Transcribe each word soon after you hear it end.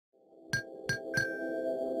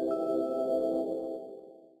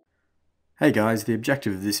Hey guys, the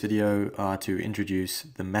objective of this video are to introduce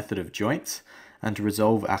the method of joints and to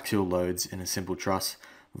resolve axial loads in a simple truss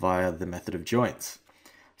via the method of joints.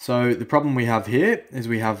 So the problem we have here is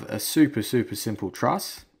we have a super simple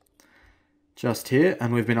truss just here,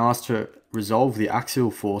 and we've been asked to resolve the axial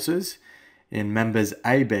forces in members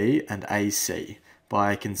AB and AC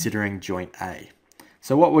by considering joint A.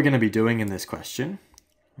 So what we're going to be doing in this question,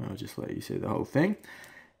 I'll just let you see the whole thing,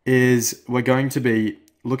 is we're going to be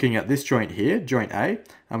looking at this joint here, joint A,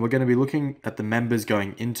 and we're going to be looking at the members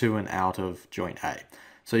going into and out of joint A.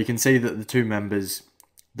 So you can see that the two members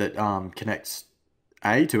that connects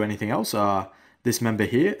A to anything else are this member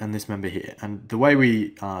here and this member here. And the way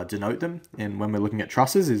we denote them when we're looking at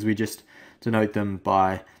trusses is we just denote them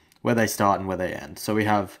by where they start and where they end. So we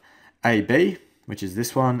have AB, which is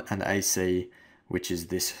this one, and AC, which is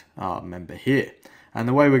this member here. And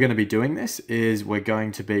the way we're going to be doing this is we're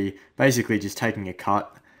going to be basically just taking a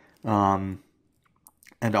cut and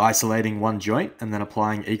isolating one joint and then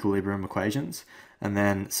applying equilibrium equations and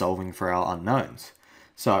then solving for our unknowns.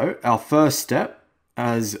 So our first step,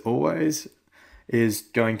 as always, is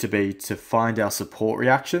going to be to find our support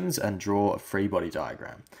reactions and draw a free body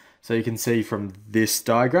diagram. So you can see from this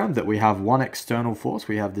diagram that we have one external force.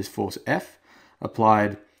 We have this force F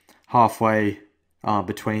applied halfway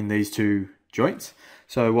between these two joints.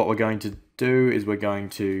 So what we're going to do is we're going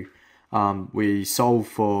to we solve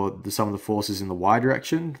for the sum of the forces in the y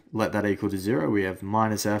direction, let that equal to 0. We have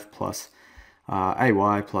minus F plus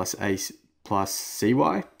AY plus A plus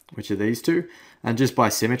CY, which are these two. And just by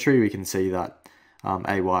symmetry, we can see that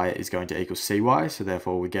AY is going to equal CY. So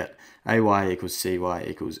therefore we get AY equals CY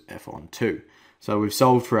equals F on 2. So we've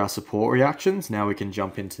solved for our support reactions. Now we can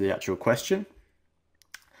jump into the actual question.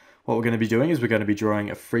 What we're going to be doing is we're going to be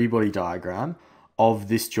drawing a free body diagram of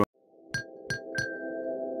this joint